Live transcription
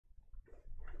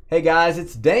Hey guys,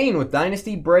 it's Dane with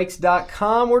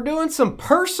DynastyBreaks.com. We're doing some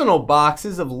personal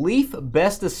boxes of Leaf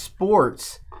Best of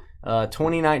Sports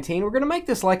 2019. We're going to make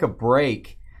this like a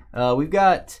break. We've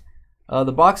got,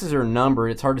 the boxes are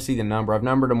numbered. It's hard to see the number. I've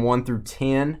numbered them 1 through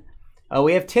 10.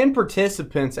 We have 10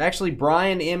 participants. Actually,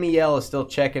 Brian MEL is still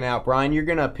checking out. Brian, you're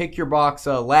going to pick your box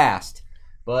last.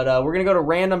 But we're going to go to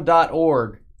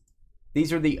random.org.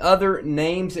 These are the other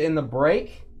names in the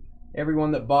break.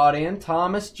 Everyone that bought in.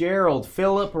 Thomas, Gerald,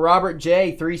 Philip, Robert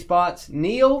J, 3 spots.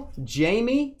 Neil,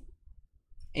 Jamie,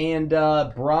 and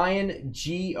Brian,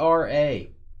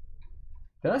 G-R-A.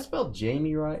 Did I spell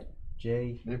Jamie right?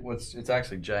 It's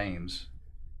actually James.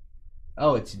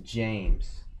 Oh, it's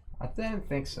James. I didn't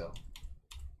think so.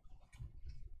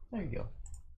 There you go.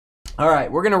 All right,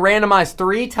 we're going to randomize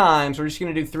 3 times. We're just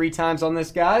going to do 3 times on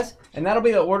this, guys. And that'll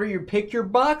be the order you pick your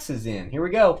boxes in. Here we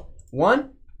go. 1,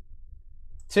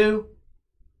 2,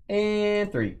 and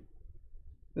 3.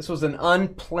 This was an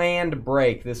unplanned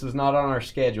break. This was not on our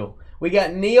schedule. We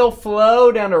got Neil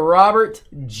Flo down to Robert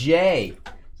J.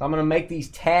 So I'm going to make these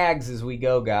tags as we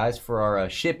go, guys, for our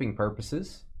shipping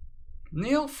purposes.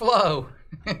 Neil Flo.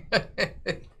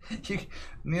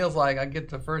 Neil's like, I get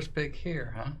the first pick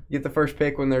here, huh? Get the first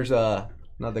pick when there's no,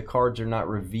 the cards are not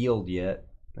revealed yet.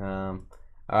 All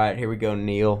right, here we go,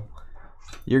 Neil.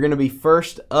 You're going to be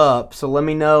first up, so let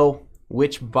me know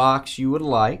which box you would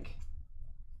like.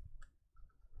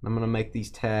 I'm going to make these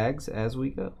tags as we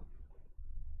go.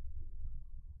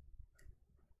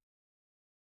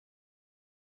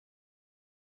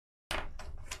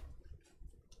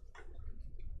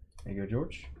 There you go,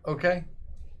 George. Okay.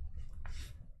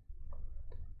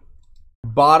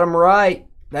 Bottom right,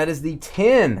 that is the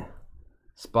 10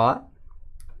 spot.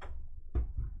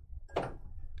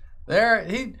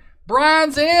 There,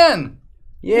 Brian's in.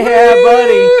 Yeah,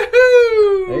 buddy.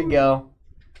 There you go.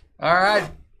 All right.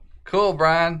 Cool,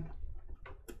 Brian.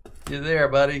 You're there,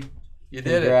 buddy. You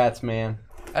did it. Congrats, man.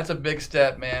 That's a big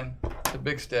step, man. It's a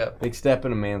big step. Big step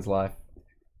in a man's life.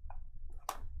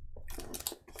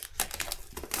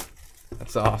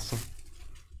 That's awesome.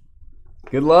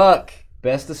 Good luck.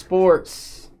 Best of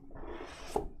Sports.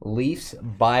 Leafs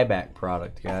buyback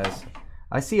product, guys.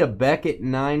 I see a Beckett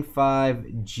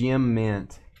 9.5 Gem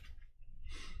Mint.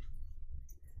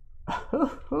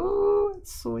 Oh,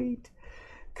 it's sweet.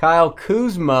 Kyle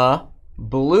Kuzma,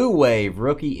 Blue Wave,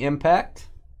 Rookie Impact.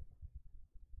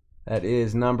 That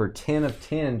is number 10 of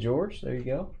 10, George. There you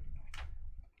go.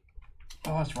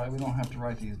 Oh, that's right. We don't have to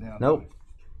write these down. Nope.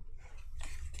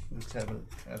 Let's have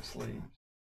sleeves.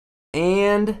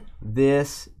 And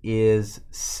this is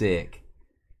sick.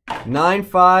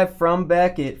 9.5 from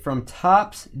Beckett from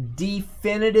Topps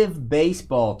Definitive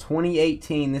Baseball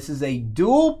 2018. This is a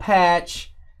dual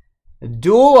patch,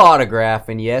 dual autograph,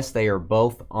 and yes, they are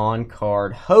both on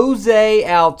card. Jose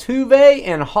Altuve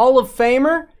and Hall of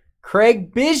Famer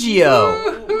Craig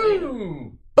Biggio.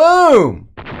 Boom!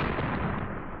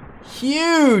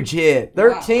 Huge hit.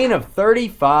 13 of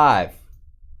 35.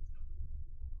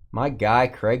 My guy,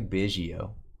 Craig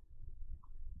Biggio.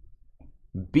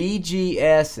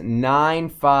 BGS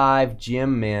 9.5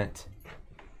 Gem Mint.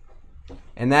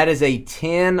 And that is a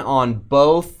 10 on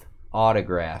both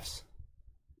autographs.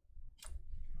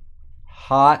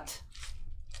 Hot.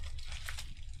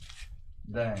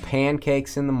 Dang.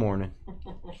 Pancakes in the morning.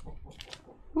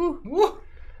 Woo, woo.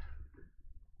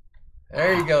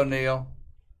 There you go, Neil.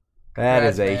 That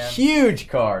is a man. huge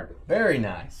card. Very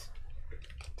nice.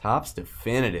 Topps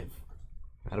Definitive.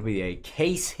 That'll be a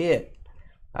case hit,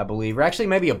 I believe. Or actually,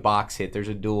 maybe a box hit. There's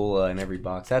a dual in every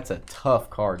box. That's a tough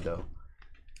card, though.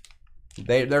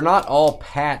 They're not all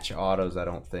patch autos, I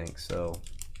don't think. So,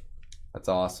 that's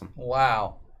awesome.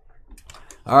 Wow.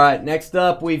 All right, next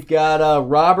up, we've got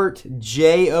Robert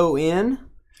J-O-N.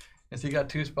 Has he got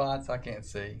 2 spots? I can't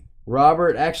see.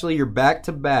 Robert, actually, you're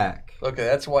back-to-back. Okay,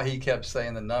 that's why he kept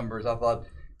saying the numbers. I thought,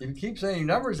 if you keep saying your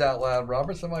numbers out loud,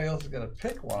 Robert, somebody else is going to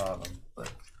pick one of them.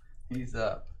 But he's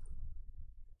up.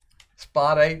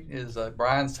 Spot 8 is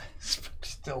Brian's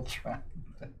still trying.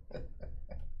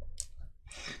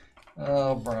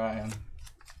 Oh, Brian.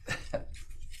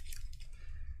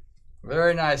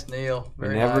 Very nice, Neil.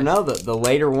 Very You never nice. know. The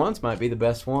later ones might be the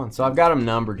best ones. So I've got them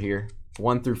numbered here.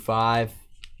 1 through 5,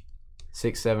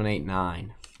 6, 7, 8,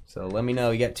 9. So let me know.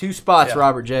 You got 2 spots, Yeah.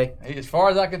 Robert J. As far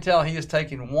as I can tell, he is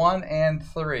taking 1 and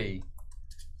 3.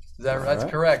 That's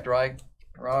right. correct, right?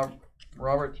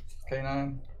 Robert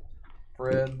K9,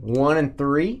 Fred. 1 and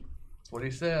 3. That's what he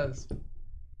says.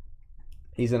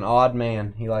 He's an odd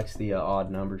man. He likes the odd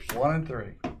numbers. 1 and 3.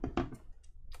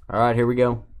 All right, here we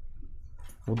go.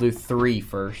 We'll do 3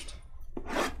 first.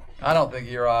 I don't think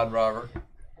you're odd, Robert.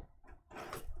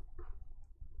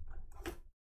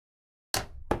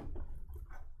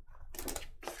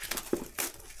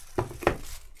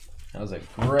 That was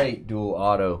a great dual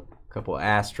auto. Couple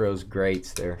Astros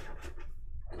greats there.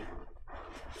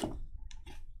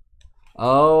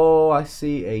 Oh, I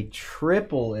see a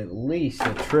triple, at least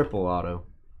a triple auto.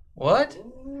 What?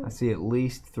 I see at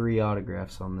least 3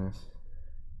 autographs on this.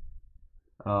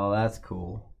 Oh, that's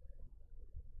cool.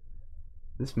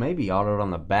 This may be autoed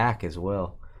on the back as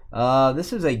well.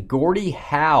 This is a Gordie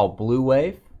Howe Blue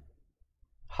Wave.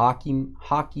 Hockey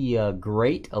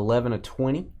great,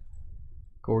 11/20.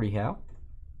 Gordie Howe.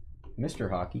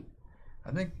 Mr. Hockey. I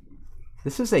think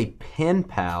this is a pen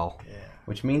pal,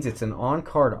 which means it's an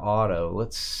on-card auto.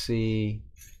 Let's see.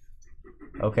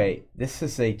 Okay, this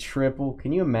is a triple.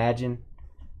 Can you imagine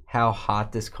how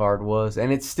hot this card was?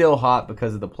 And it's still hot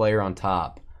because of the player on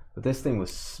top. But this thing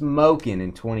was smoking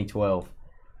in 2012.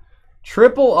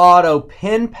 Triple auto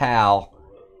pen pal,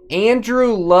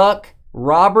 Andrew Luck,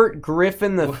 Robert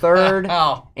Griffin III,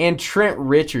 wow. and Trent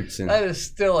Richardson. That is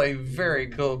still a very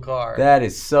cool card. That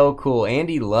is so cool.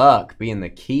 Andy Luck being the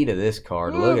key to this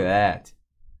card. Woo. Look at that.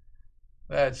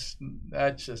 That's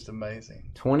just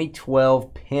amazing.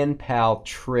 2012 pen pal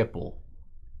triple.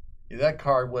 Yeah, that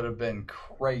card would have been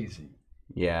crazy.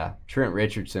 Yeah, Trent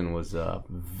Richardson was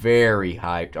very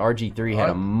hyped. RG3 had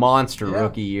a monster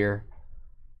rookie year.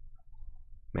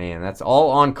 Man, that's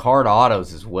all on card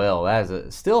autos as well. That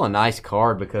is still a nice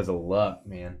card because of Luck,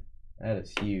 man. That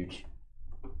is huge.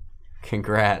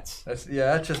 Congrats. That's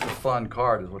just a fun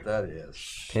card is what that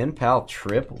is. Pen pal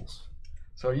triples.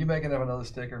 So are you making up another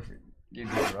sticker for you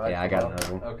did, right? Yeah, I got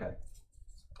another one. Okay.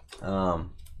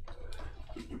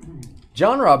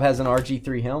 John Robb has an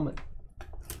RG3 helmet.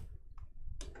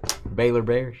 Baylor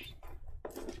Bears.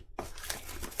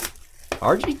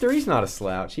 RG3's not a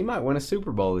slouch. He might win a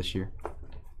Super Bowl this year.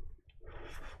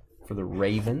 For the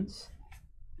Ravens.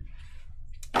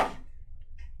 All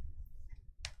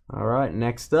right,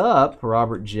 next up,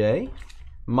 Robert J.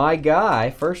 My guy,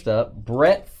 first up,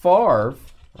 Brett Favre.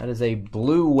 That is a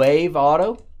Blue Wave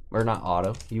auto. Or not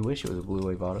auto. You wish it was a Blue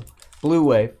Wave auto. Blue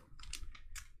Wave.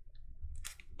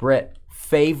 Brett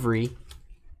Favre.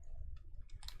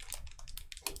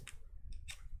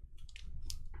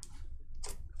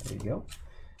 There you go.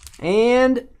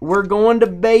 And we're going to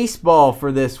baseball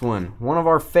for this one. One of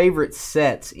our favorite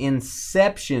sets,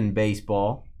 Inception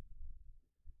Baseball.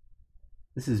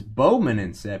 This is Bowman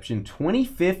Inception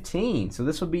 2015. So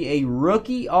this will be a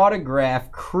rookie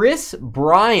autograph, Chris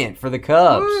Bryant for the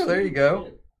Cubs. Ooh, there you go.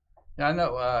 Yeah, I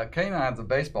know. K9's a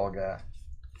baseball guy.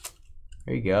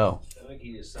 There you go. I think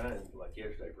he just signed like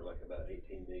yesterday for like about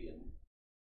 $18 million.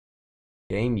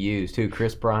 Game used too.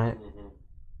 Chris Bryant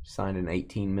signed an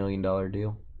 $18 million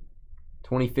deal.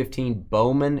 2015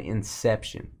 Bowman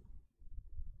Inception.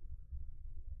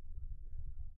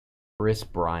 Chris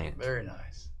Bryant. Very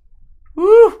nice.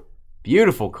 Woo!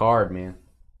 Beautiful card, man.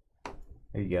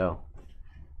 There you go.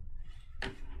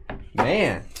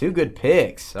 Man, 2 good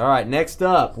picks. All right, next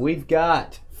up, we've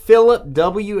got Philip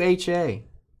WHA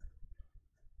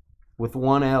with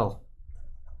 1 L.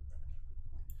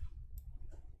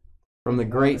 From the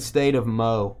great state of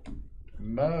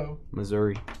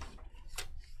Missouri.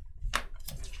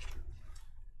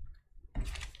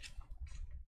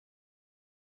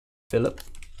 Philip.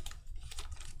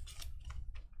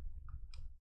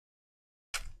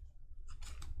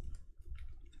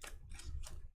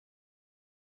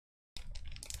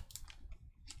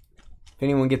 If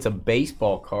anyone gets a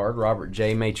baseball card, Robert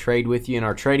J. may trade with you in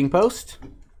our trading post.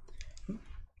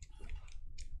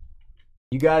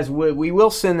 You guys, we will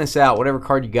send this out. Whatever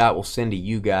card you got, we'll send to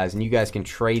you guys, and you guys can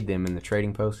trade them in the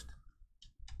trading post.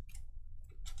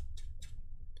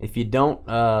 If you don't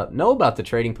know about the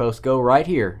trading post, go right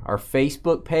here, our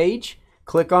Facebook page.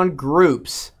 Click on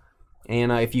groups.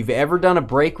 And if you've ever done a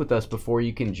break with us before,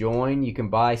 you can join. You can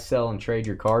buy, sell, and trade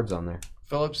your cards on there.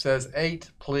 Philip says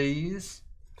 8, please.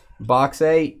 Box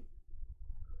 8.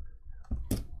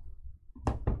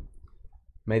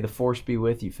 May the force be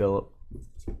with you, Philip.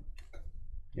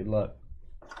 Good luck.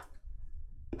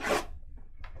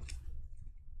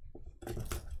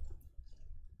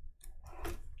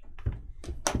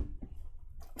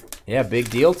 Yeah, big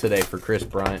deal today for Chris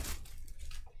Bryant.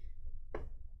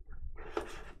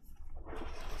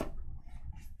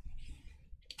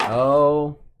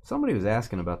 Oh, somebody was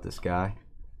asking about this guy.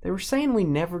 They were saying we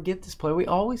never get this player. We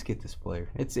always get this player.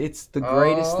 It's the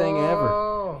greatest thing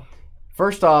ever.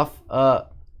 First off,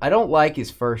 I don't like his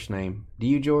first name. Do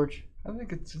you, George? I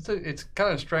think it's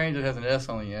kind of strange it has an S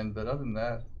on the end, but other than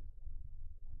that.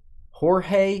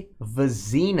 Jorge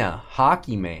Vezina,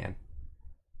 hockey man.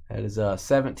 That is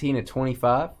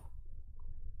 17/25.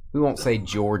 We won't say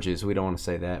George's. We don't want to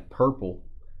say that. Purple.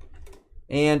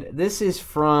 And this is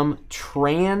from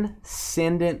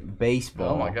Transcendent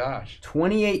Baseball. Oh my gosh.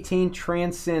 2018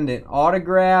 Transcendent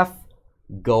autograph,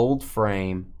 gold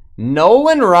frame.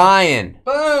 Nolan Ryan.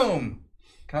 Boom.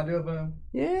 Can I do a boom?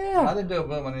 Yeah. I didn't do a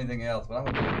boom on anything else, but I'm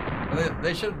gonna do it.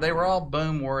 They should. They were all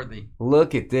boom worthy.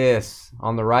 Look at this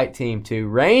on the right team too.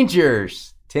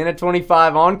 Rangers. 10 of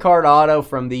 25 on card auto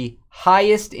from the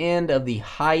highest end of the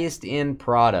highest end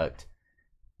product.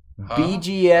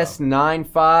 BGS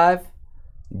 95.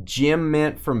 Jim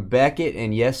Mint from Beckett,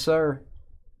 and yes, sir,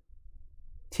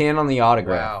 10 on the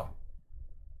autograph. Wow.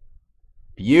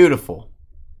 Beautiful.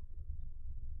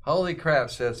 Holy crap,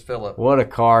 says Philip. What a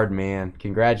card, man.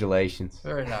 Congratulations.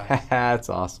 Very nice. That's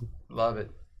awesome. Love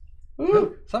it.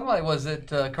 Woo. Somebody, was it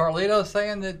Carlito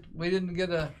saying that we didn't get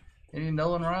any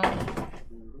Nolan Ryan?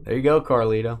 There you go,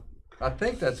 Carlito. I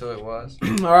think that's who it was.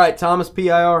 All right, Thomas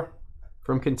PIR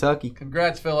from Kentucky.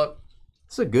 Congrats, Philip.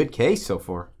 It's a good case so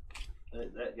far.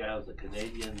 That guy was a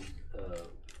Canadian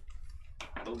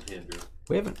goaltender.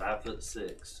 We haven't.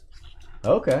 5'6".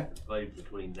 Okay. Played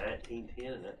between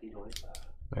 1910 and 1925.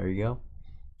 There you go.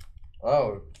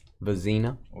 Oh.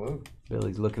 Vizina. Woo.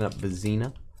 Billy's looking up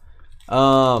Vizina.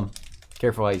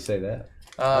 Careful how you say that.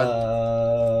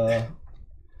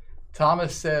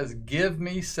 Thomas says, give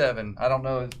me 7. I don't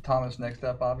know. Is Thomas next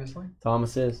up, obviously?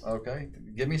 Thomas is. Okay.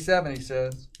 Give me 7, he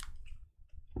says.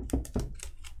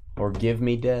 Or give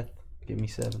me death. Give me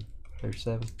 7. There's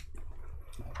 7.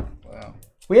 Wow.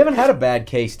 We haven't had a bad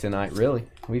case tonight, really.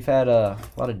 We've had a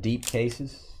lot of deep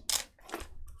cases.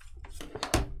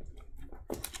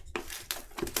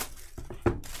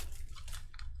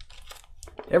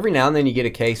 Every now and then you get a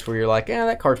case where you're like,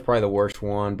 that card's probably the worst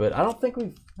one, but I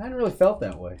hadn't really felt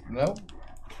that way. Nope.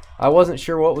 I wasn't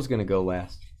sure what was going to go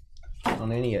last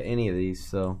on any of these,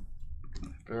 so.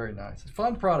 Very nice. It's a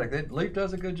fun product. Leaf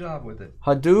does a good job with it.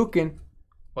 Hadouken.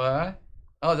 What?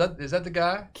 Oh, is that the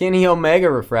guy? Kenny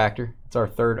Omega refractor. It's our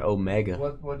third Omega.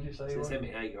 What did you say? Sammy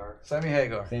Hagar. Sammy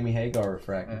Hagar. Sammy Hagar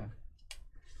refractor.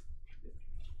 Yeah.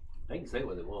 They can say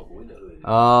what they want, but we know who it is.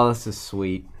 Oh, this is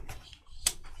sweet.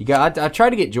 I tried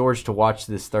to get George to watch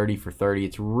this 30 for 30.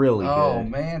 It's really good. Oh,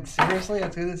 man. Seriously?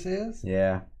 That's who this is?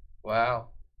 Yeah. Wow.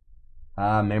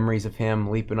 Memories of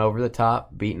him leaping over the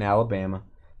top, beating Alabama.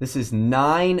 This is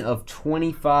 9 of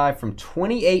 25 from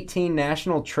 2018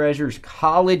 National Treasures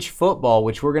College Football,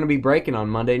 which we're going to be breaking on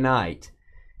Monday night.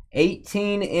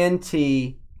 18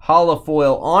 NT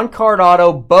holofoil on-card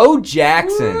auto, Bo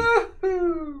Jackson.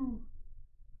 Woo-hoo.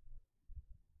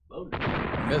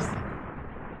 Missed it.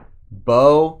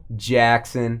 Bo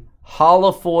Jackson,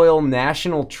 holofoil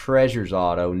National Treasures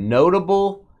auto.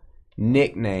 Notable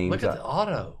nicknames. Look at the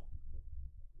auto.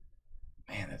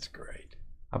 Man, that's great.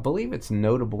 I believe it's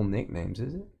notable nicknames,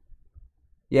 is it?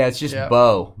 Yeah, it's just Yep.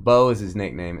 Bo. Bo is his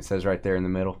nickname. It says right there in the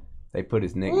middle. They put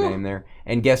his nickname there.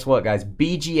 And guess what, guys?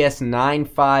 BGS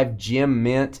 95 Jim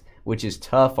Mint, which is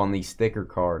tough on these thicker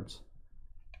cards.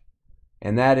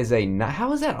 And that is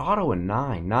how is that auto a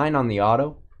 9? 9 on the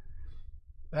auto?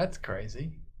 That's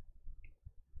crazy.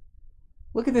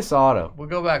 Look at this auto. We'll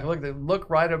go back. Look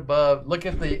right above. Look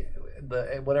at the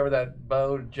whatever that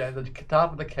bow, the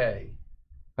top of the K.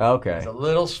 Okay. There's a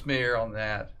little smear on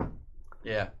that.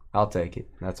 Yeah. I'll take it.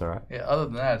 That's all right. Yeah. Other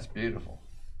than that, it's beautiful.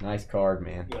 Nice card,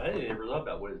 man. Yeah, I didn't ever thought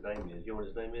about what his name is. You know what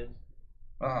his name is?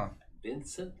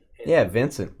 Vincent? Edwards. Yeah,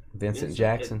 Vincent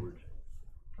Jackson. Edwards.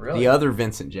 Really? The other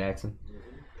Vincent Jackson.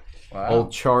 Wow.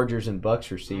 Old Chargers and Bucks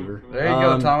receiver. There you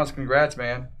go, Thomas. Congrats,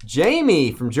 man.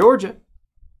 Jamie from Georgia.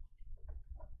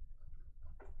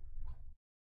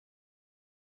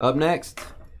 Up next.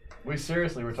 We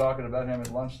seriously were talking about him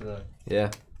at lunch today.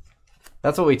 Yeah.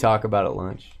 That's what we talk about at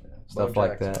lunch. Yeah. Stuff Bo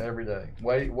like Jackson, that. every day.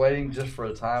 Waiting just for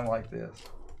a time like this.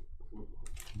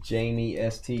 Jamie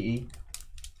STE.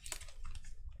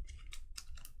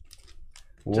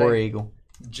 War Eagle.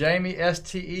 Jamie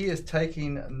STE is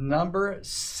taking number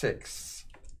 6.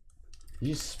 Did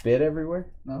you spit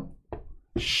everywhere? No?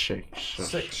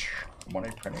 6. Money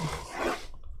penny.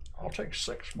 I'll take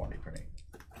 6 money penny.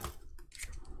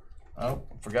 Oh,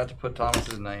 forgot to put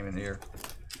Thomas's name in here.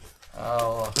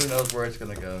 Oh, who knows where it's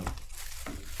going to go.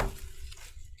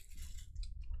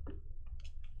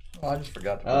 Oh, I just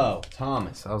forgot to put Oh,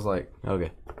 Thomas. I was like, okay,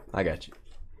 I got you.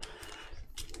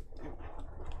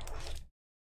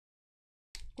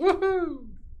 Woohoo!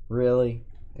 Really?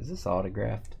 Is this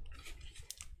autographed?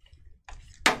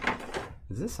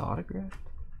 Is this autographed?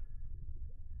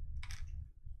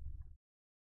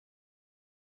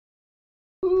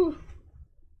 Ooh.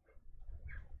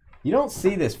 You don't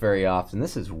see this very often.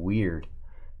 This is weird.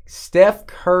 Steph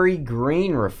Curry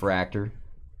green refractor.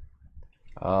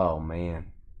 Oh,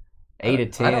 man. 8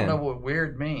 of 10. I don't know what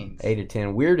weird means. 8 of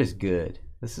 10. Weird is good.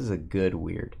 This is a good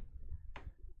weird.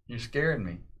 You're scaring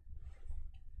me.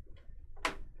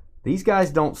 These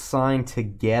guys don't sign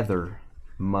together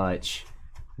much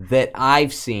that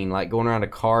I've seen, like going around to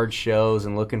card shows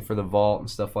and looking for the vault and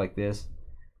stuff like this.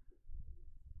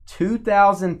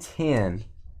 2010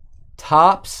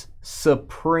 Topps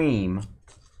Supreme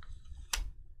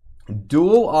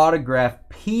dual autograph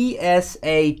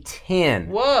PSA 10.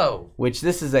 Whoa. Which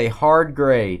this is a hard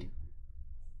grade.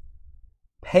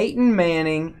 Peyton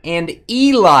Manning and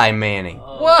Eli Manning.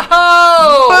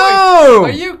 Whoa! Boom!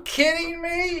 Are you kidding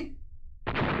me?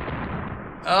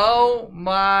 Oh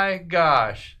my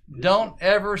gosh. Don't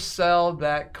ever sell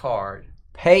that card.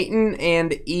 Peyton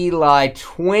and Eli,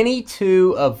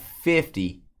 22 of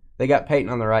 50. They got Peyton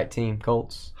on the right team,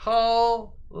 Colts.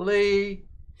 Holy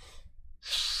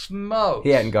smokes. He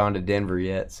hadn't gone to Denver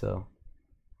yet, so.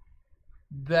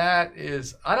 That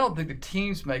is, I don't think the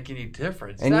teams make any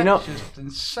difference. And That's just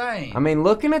insane. I mean,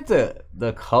 looking at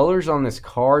the colors on this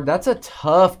card, that's a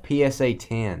tough PSA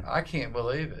 10. I can't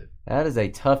believe it. That is a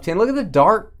tough 10. Look at the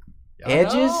dark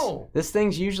edges. know. This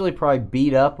thing's usually probably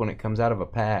beat up when it comes out of a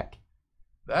pack.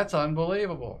 That's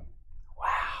unbelievable.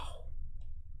 Wow.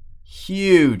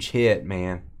 Huge hit,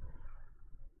 man.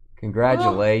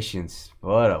 Congratulations.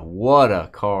 What a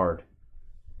card.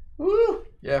 Woo.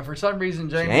 Yeah, for some reason,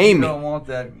 Jamie, you don't want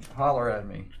that. Holler at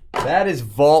me. That is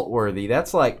vault worthy.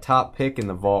 That's like top pick in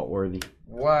the vault worthy.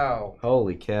 Wow.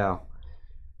 Holy cow.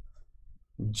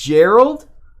 Gerald?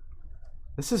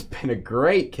 This has been a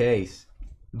great case.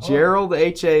 Gerald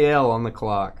H.A.L. on the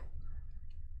clock.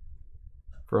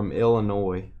 From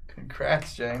Illinois.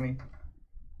 Congrats, Jamie.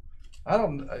 I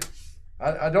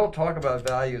don't talk about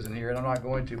values in here, and I'm not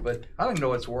going to, but I don't know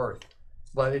what it's worth.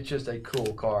 But it's just a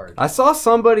cool card. I saw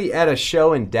somebody at a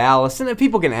show in Dallas, and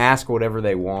people can ask whatever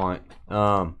they want.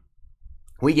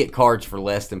 We get cards for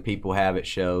less than people have at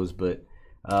shows, but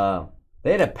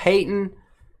they had a Peyton,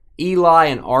 Eli,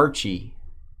 and Archie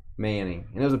Manning,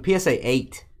 and it was a PSA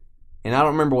 8. And I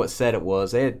don't remember what set it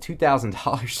was. They had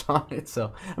 $2,000 on it,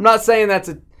 so I'm not saying that's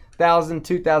a $1,000,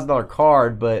 $2,000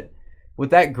 card, but with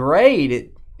that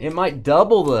grade, it might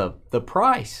double the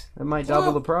price. It might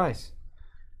double the price.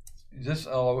 Is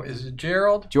it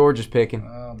Gerald? George is picking.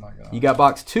 Oh my God. You got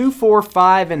box 2, 4,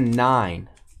 5, and 9.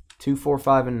 2, 4,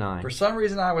 5, and 9. For some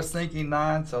reason, I was thinking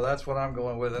 9, so that's what I'm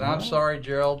going with. And I'm sorry,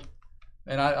 Gerald.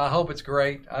 And I hope it's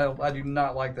great. I do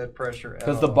not like that pressure at all.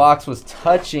 Because the box was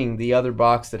touching the other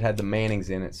box that had the Mannings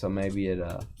in it, so maybe it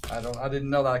I didn't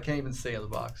know that. I can't even see the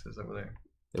boxes over there.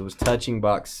 it was touching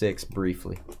box 6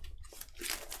 briefly.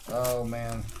 Oh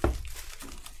man.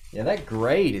 Yeah, that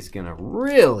grade is gonna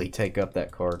really take up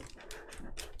that card.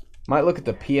 Might look at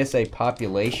the PSA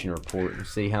population report and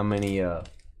see how many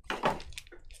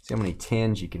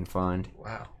 10s you can find.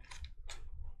 Wow.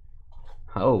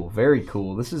 Oh, very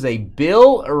cool. This is a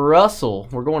Bill Russell.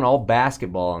 We're going all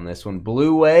basketball on this one.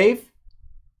 Blue Wave.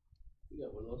 You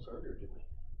got one of those earlier, didn't you?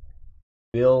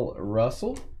 Bill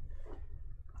Russell.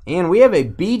 And we have a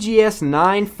BGS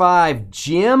 95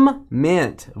 Jim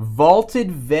Mint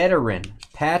Vaulted Veteran.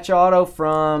 Patch auto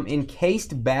from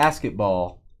Encased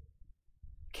Basketball.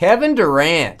 Kevin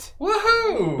Durant.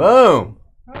 Woohoo! Boom.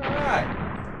 All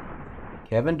right.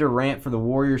 Kevin Durant for the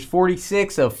Warriors.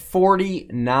 46 of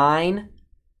 49.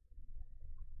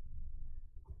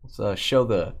 Let's show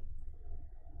the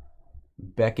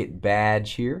Beckett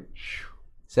badge here.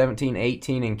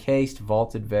 17-18 encased,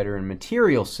 vaulted veteran,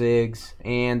 material SIGs,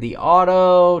 and the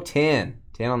auto 10.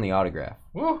 10 on the autograph.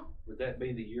 Woo. Would that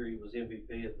be the year he was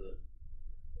MVP of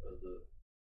the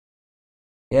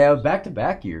Yeah,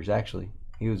 back-to-back years, actually.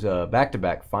 He was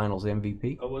back-to-back finals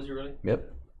MVP. Oh, was he really?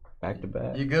 Yep.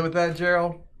 Back-to-back. You good with that,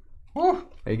 Gerald? Woo.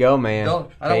 There you go, man.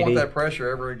 I don't want KD. that pressure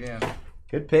ever again.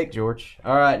 Good pick, George.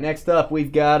 All right, next up,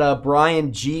 we've got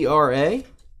Brian GRA.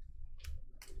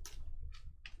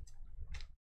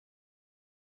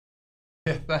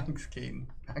 Yeah, thanks, Keaton.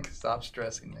 I can stop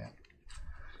stressing now.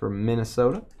 From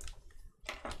Minnesota.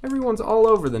 Everyone's all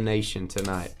over the nation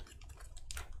tonight.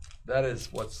 That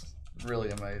is what's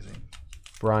really amazing.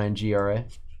 Brian GRA.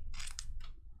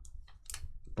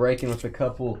 Breaking with a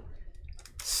couple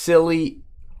silly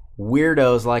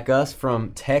weirdos like us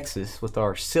from Texas with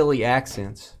our silly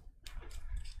accents.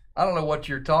 I don't know what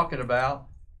you're talking about.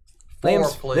 Four,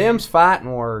 please. Them's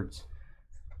fighting words.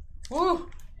 Woo.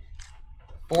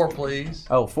 4, please.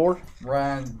 Oh, 4?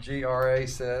 Ryan GRA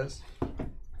says.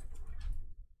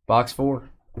 Box 4.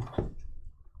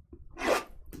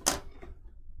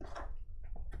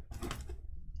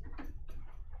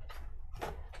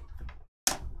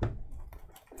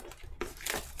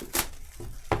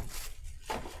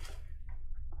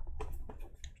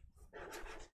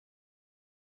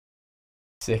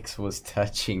 6 was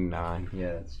touching 9.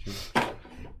 Yeah, that's true.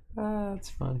 That's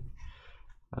funny.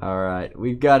 All right,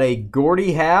 we've got a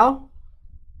Gordie Howe.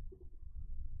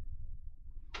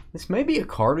 This may be a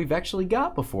card we've actually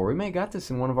got before. We may have got this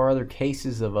in one of our other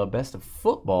cases of Best of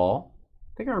Football.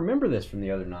 I think I remember this from the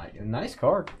other night. A nice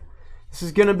card. This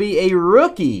is going to be a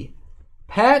rookie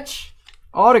patch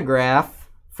autograph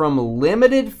from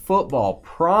Limited Football.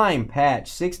 Prime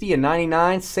patch,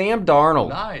 60/99, Sam Darnold.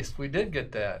 Nice. We did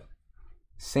get that.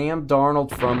 Sam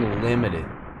Darnold from Limited.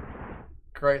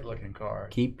 Great looking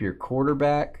card. Keep your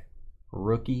quarterback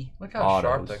rookie Look how autos.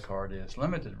 sharp that card is.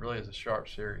 Limited really is a sharp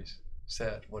series.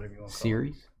 Set, whatever you want to call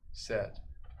Series? it. Set.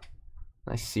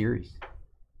 Nice series.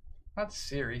 Not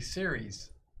series,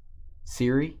 series.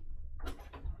 Siri?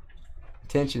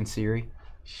 Attention, Siri.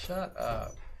 Shut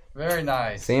up. Very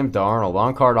nice. Sam Darnold,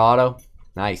 on-card auto.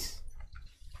 Nice.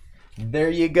 There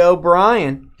you go,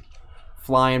 Brian.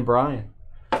 Flying Brian.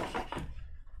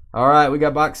 All right, we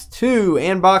got box 2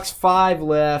 and box 5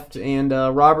 left. And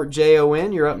Robert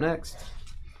J.O.N., you're up next.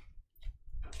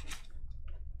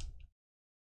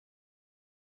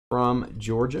 From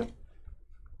Georgia.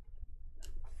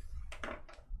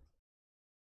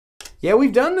 Yeah,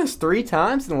 we've done this 3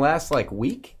 times in the last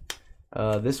week.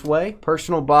 This way,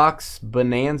 personal box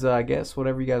bonanza, I guess,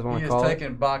 whatever you guys want to call it. He is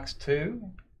taking box 2.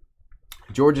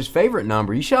 George's favorite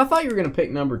number. I thought you were going to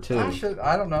pick number 2.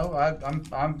 I don't know.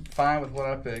 I'm fine with what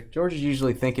I picked. George is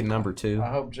usually thinking number 2. I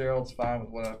hope Gerald's fine with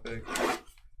what I picked.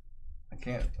 I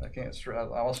can't stress.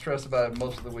 I'll stress about it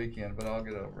most of the weekend, but I'll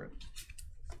get over it.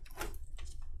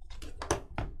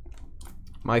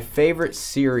 My favorite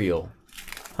cereal,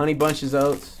 Honey Bunches of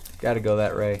Oats. Got to go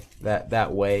that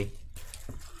way.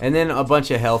 And then a bunch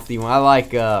of healthy ones. I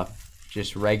like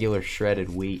just regular shredded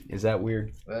wheat. Is that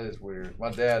weird? That is weird.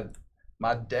 My dad.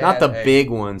 Not the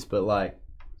big ones, but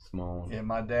small ones. Yeah,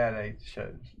 my dad ate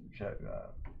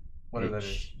whatever that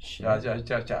is.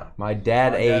 My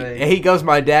dad ate. He goes.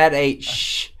 My dad ate.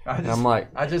 Shh. I'm like,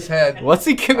 I just had. What's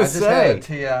he gonna say? I just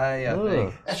had a TIA, I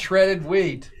think. Shredded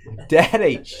wheat. Dad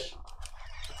ate. Shh.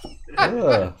 Is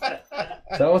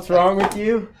that what's wrong with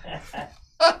you?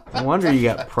 No wonder you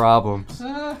got problems.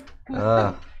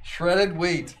 Shredded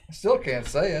wheat. Still can't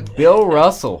say it. Bill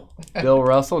Russell. No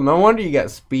wonder you got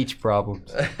speech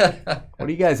problems. What are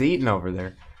you guys eating over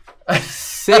there?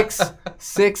 6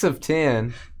 of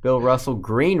 10. Bill Russell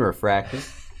green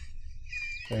refractive.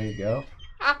 There you go.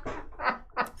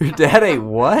 Your dad ate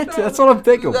what? That's what I'm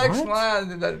thinking. The next what?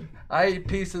 line that I ate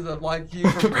pieces of like you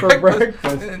for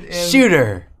breakfast. And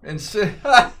Shooter. And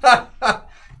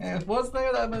what's the name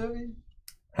of that movie?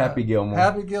 Happy Gilmore.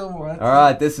 Happy Gilmore. All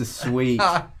right, this is sweet.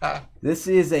 This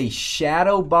is a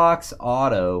Shadow Box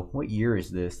auto. What year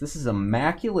is this? This is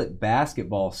Immaculate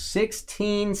Basketball.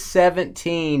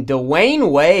 16-17.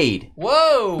 Dwayne Wade.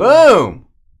 Whoa. Boom.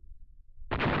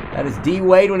 That is D.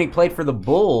 Wade when he played for the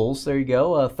Bulls. There you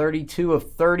go. 32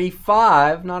 of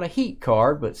 35. Not a Heat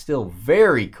card, but still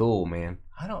very cool, man.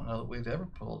 I don't know that we've ever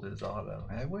pulled his auto,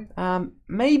 have we?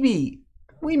 Maybe.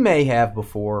 We may have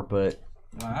before, but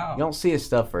wow. You don't see his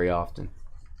stuff very often.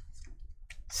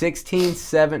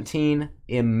 16-17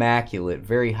 Immaculate.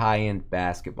 Very high-end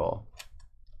basketball.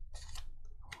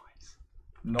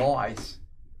 Nice.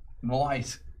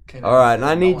 All right, and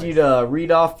I need you to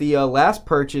read off the last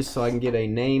purchase so I can get a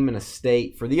name and a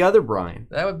state for the other Brian.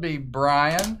 That would be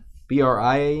Brian.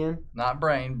 B-R-I-A-N? Not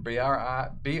Brain.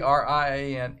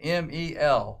 B-R-I-A-N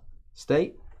M-E-L.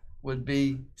 State? Would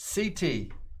be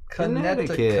C-T.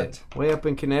 Connecticut. Way up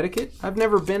in Connecticut? I've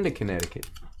never been to Connecticut.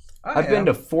 I've been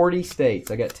to 40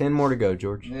 states. I got 10 more to go,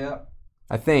 George. Yeah.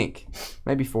 I think.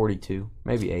 Maybe 42.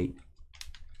 Maybe 8.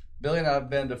 Billy and I have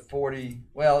been to 40.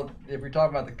 Well, if you're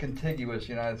talking about the contiguous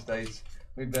United States,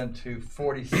 we've been to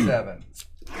 47.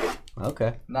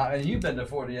 Okay. And you've been to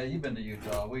 40. Yeah, you've been to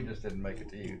Utah. We just didn't make it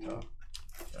to Utah.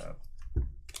 So.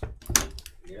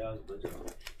 Yeah, I was been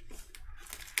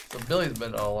So Billy's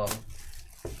been to all of them.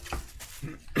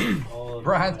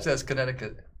 Brian says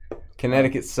Connecticut.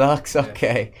 Connecticut sucks?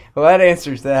 Okay. Well, that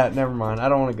answers that. Never mind. I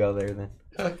don't want to go there then.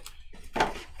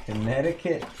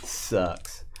 Connecticut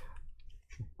sucks.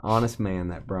 Honest man,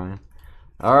 that Brian.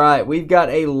 All right, we've got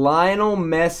a Lionel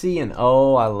Messi, and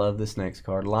oh, I love this next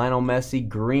card. Lionel Messi,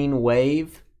 Green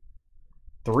Wave,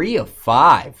 3 of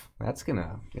 5. That's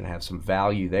gonna have some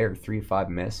value there. 3 of 5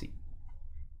 Messi.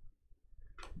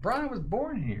 Brian was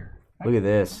born here. Look at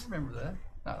this. I remember that.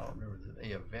 I don't remember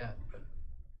the event. But.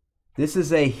 This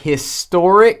is a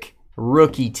historic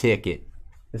rookie ticket.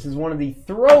 This is one of the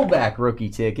throwback rookie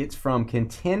tickets from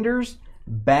Contenders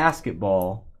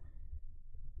Basketball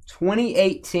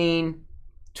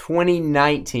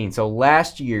 2018-2019. So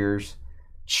last year's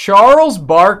Charles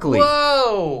Barkley.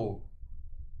 Whoa!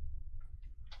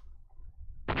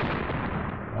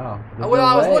 Wow. Well,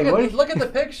 I was look at the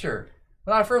picture.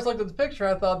 When I first looked at the picture,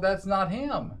 I thought that's not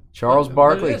him. Charles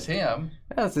Barkley. But it is him.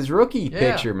 That's his rookie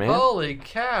picture, man. Holy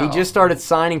cow. He just started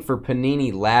signing for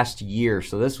Panini last year,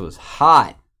 so this was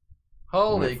hot.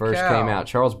 Holy when it first cow. came out.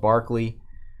 Charles Barkley.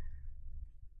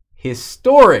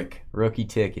 Historic rookie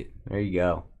ticket. There you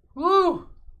go. Woo!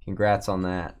 Congrats on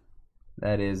that.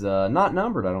 That is not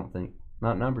numbered, I don't think.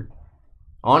 Not numbered.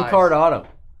 On-card auto.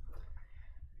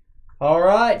 All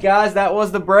right, guys, that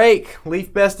was the break.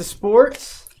 Leaf Best of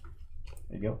Sports.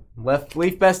 There you go.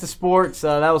 Leaf Best of Sports.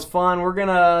 That was fun. We're going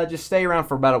to just stay around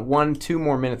for about 1-2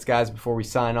 more minutes, guys, before we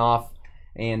sign off.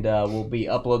 And we'll be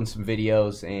uploading some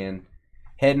videos and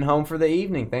heading home for the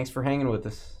evening. Thanks for hanging with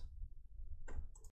us.